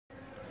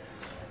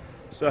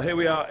So here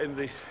we are in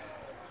the,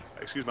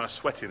 excuse my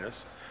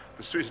sweatiness,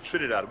 the streets of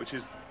Trinidad, which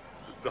is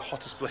the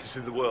hottest place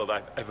in the world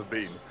I've ever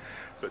been.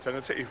 But I'm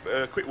going to take you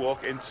a quick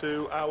walk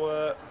into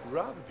our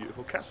rather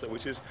beautiful Casa,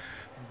 which is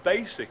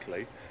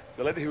basically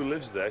the lady who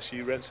lives there.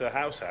 She rents her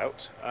house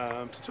out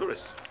to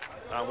tourists.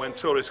 And when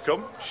tourists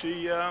come,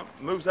 she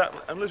moves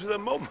out and lives with her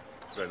mum.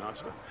 It's very nice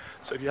of her.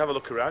 So if you have a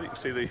look around, you can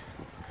see the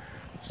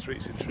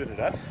streets in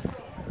Trinidad.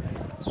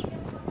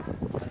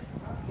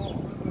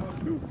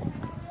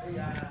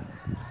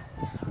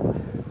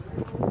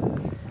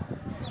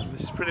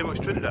 This is pretty much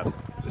Trinidad.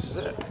 This is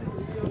it.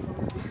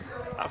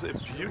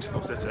 Absolutely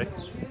beautiful city.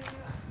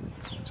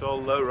 It's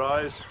all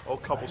low-rise, all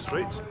cobble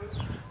streets.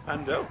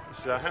 And oh,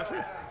 this is our house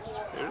here.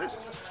 Here it is,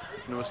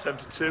 number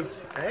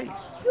 72A.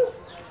 You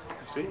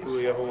see,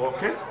 we have a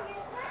walk in.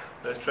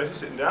 There's Tracy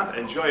sitting down,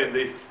 enjoying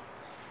the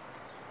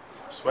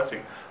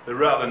sweating, the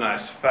rather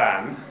nice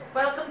fan.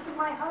 Welcome to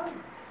my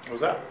home. What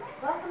was that?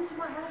 Welcome to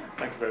my home.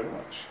 Thank you very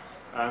much.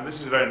 And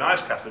this is a very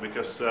nice casa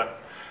because,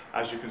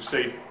 as you can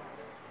see,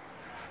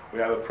 we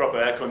have a proper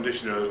air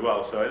conditioner as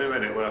well. So in a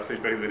minute, when I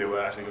finish making the video,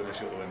 we're actually going to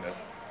shut the window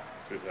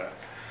through there.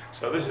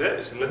 So this is it.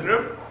 It's the living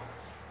room,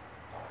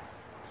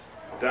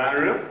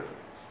 dining room,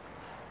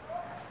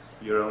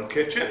 your own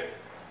kitchen,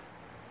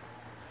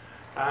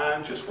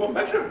 and just one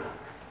bedroom.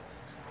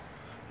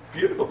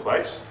 Beautiful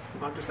place.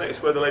 Like I say,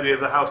 it's where the lady of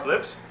the house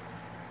lives.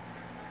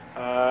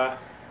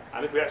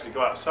 And if we actually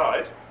go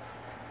outside,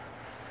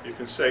 you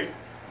can see,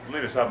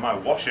 I just have my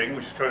washing,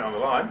 which is currently on the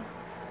line.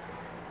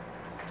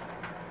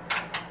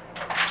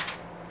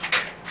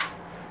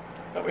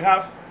 That we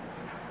have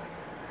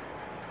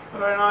a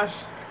very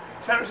nice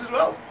terrace as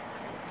well.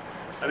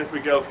 And if we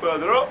go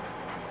further up,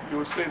 you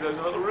will see there's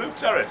a little roof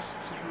terrace,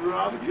 which is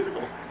rather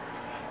beautiful.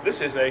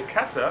 This is a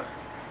Casa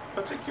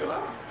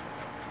Particular.